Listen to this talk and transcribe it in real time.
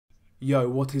Yo,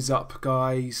 what is up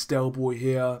guys, Boy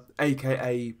here,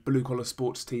 aka Blue Collar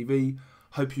Sports TV.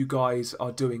 Hope you guys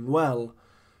are doing well.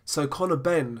 So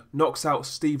Benn knocks out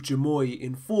Steve Jamoye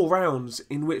in 4 rounds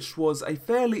in which was a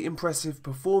fairly impressive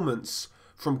performance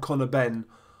from Benn.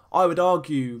 I would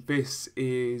argue this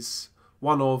is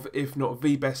one of, if not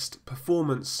the best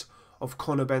performance of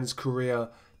Benn's career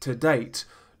to date.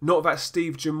 Not that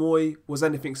Steve Jamoye was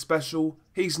anything special,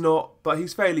 he's not, but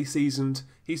he's fairly seasoned,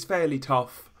 he's fairly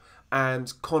tough.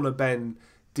 And Benn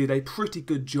did a pretty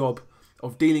good job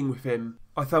of dealing with him.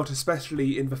 I felt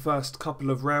especially in the first couple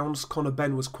of rounds,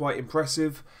 Benn was quite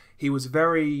impressive. He was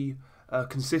very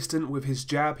consistent with his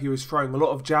jab. He was throwing a lot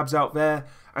of jabs out there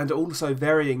and also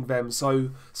varying them.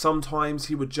 So sometimes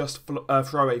he would just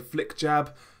throw a flick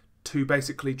jab to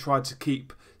basically try to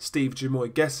keep Steve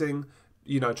Jamoye guessing,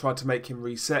 you know, try to make him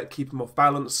reset, keep him off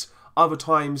balance. Other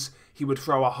times he would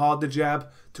throw a harder jab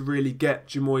to really get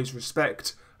Jamoye's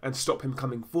respect and stop him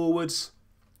coming forwards.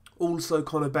 Also,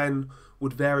 Benn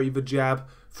would vary the jab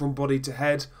from body to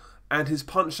head, and his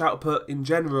punch output in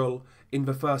general in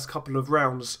the first couple of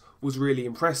rounds was really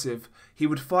impressive. He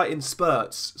would fight in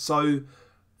spurts, so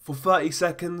for 30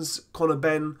 seconds,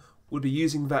 Benn would be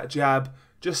using that jab,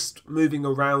 just moving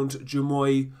around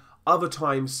Jamoye. Other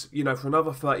times, you know, for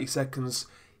another 30 seconds,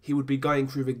 he would be going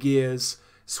through the gears,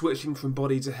 switching from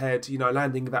body to head, you know,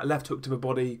 landing that left hook to the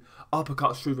body,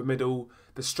 uppercuts through the middle,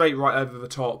 the straight right over the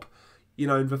top. You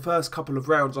know, in the first couple of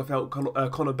rounds, I felt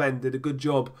Benn did a good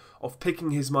job of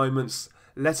picking his moments,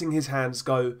 letting his hands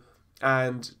go,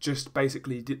 and just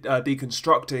basically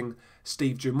deconstructing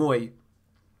Steve Jamoye.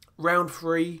 Round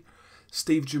 3,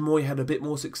 Steve Jamoye had a bit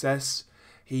more success.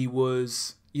 He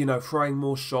was, you know, throwing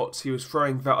more shots. He was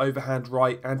throwing that overhand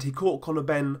right, and he caught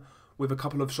Benn with a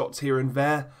couple of shots here and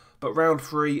there. But round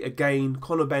 3, again,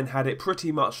 Benn had it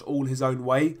pretty much all his own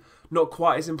way. Not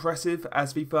quite as impressive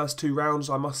as the first 2 rounds,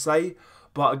 I must say.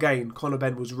 But again,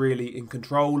 Benn was really in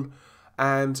control.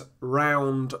 And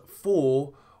round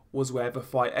 4 was where the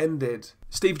fight ended.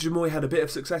 Steve Jamoye had a bit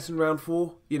of success in round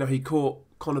 4. You know, he caught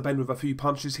Benn with a few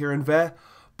punches here and there.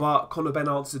 But Benn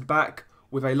answered back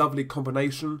with a lovely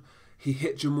combination. He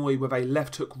hit Jamoye with a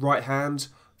left hook right hand.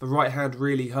 The right hand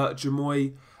really hurt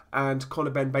Jamoye. And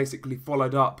Benn basically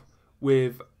followed up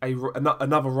with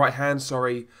another right hand,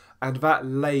 and that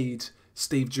laid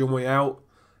Steve Jamoye out.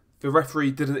 The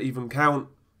referee didn't even count,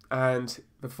 and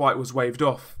the fight was waved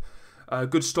off.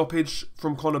 Good stoppage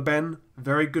from Benn,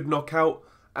 very good knockout,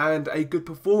 and a good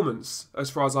performance as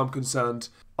far as I'm concerned.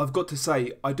 I've got to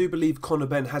say, I do believe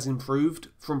Benn has improved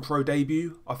from pro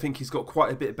debut. I think he's got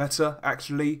quite a bit better,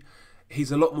 actually.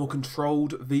 He's a lot more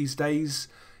controlled these days,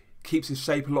 keeps his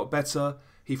shape a lot better,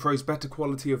 he throws better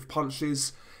quality of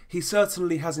punches. He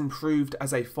certainly has improved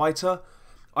as a fighter.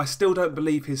 I still don't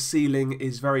believe his ceiling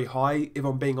is very high, if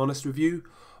I'm being honest with you.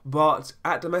 But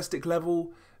at domestic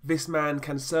level, this man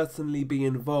can certainly be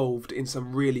involved in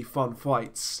some really fun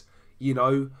fights. You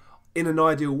know, in an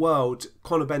ideal world,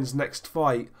 Benn's next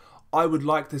fight, I would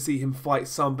like to see him fight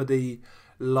somebody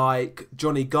like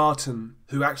Johnny Garton,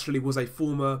 who actually was a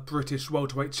former British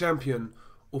welterweight champion.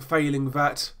 Or failing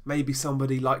that, maybe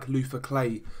somebody like Luther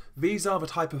Clay. These are the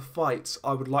type of fights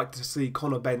I would like to see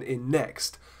Benn in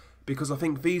next, because I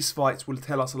think these fights will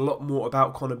tell us a lot more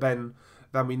about Benn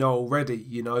than we know already,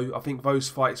 you know. I think those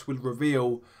fights will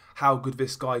reveal how good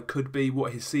this guy could be,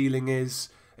 what his ceiling is,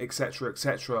 etc,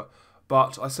 etc.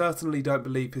 But I certainly don't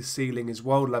believe his ceiling is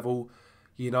world level.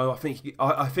 You know, I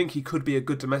think he could be a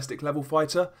good domestic level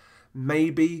fighter,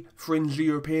 maybe fringe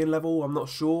European level, I'm not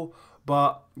sure.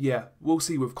 But yeah, we'll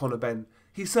see with Benn.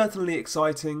 He's certainly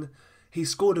exciting. He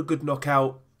scored a good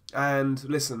knockout. And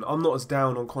listen, I'm not as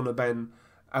down on Benn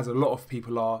as a lot of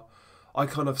people are. I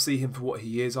kind of see him for what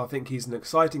he is. I think he's an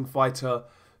exciting fighter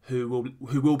who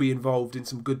will be involved in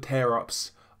some good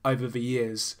tear-ups over the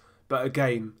years. But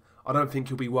again, I don't think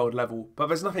he'll be world level. But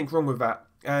there's nothing wrong with that.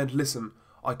 And listen,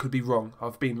 I could be wrong.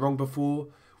 I've been wrong before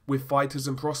with fighters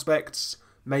and prospects.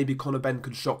 Maybe Benn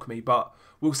could shock me, but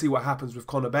we'll see what happens with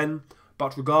Benn.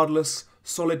 But regardless,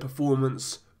 solid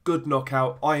performance, good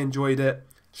knockout, I enjoyed it.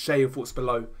 Share your thoughts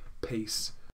below.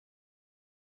 Peace.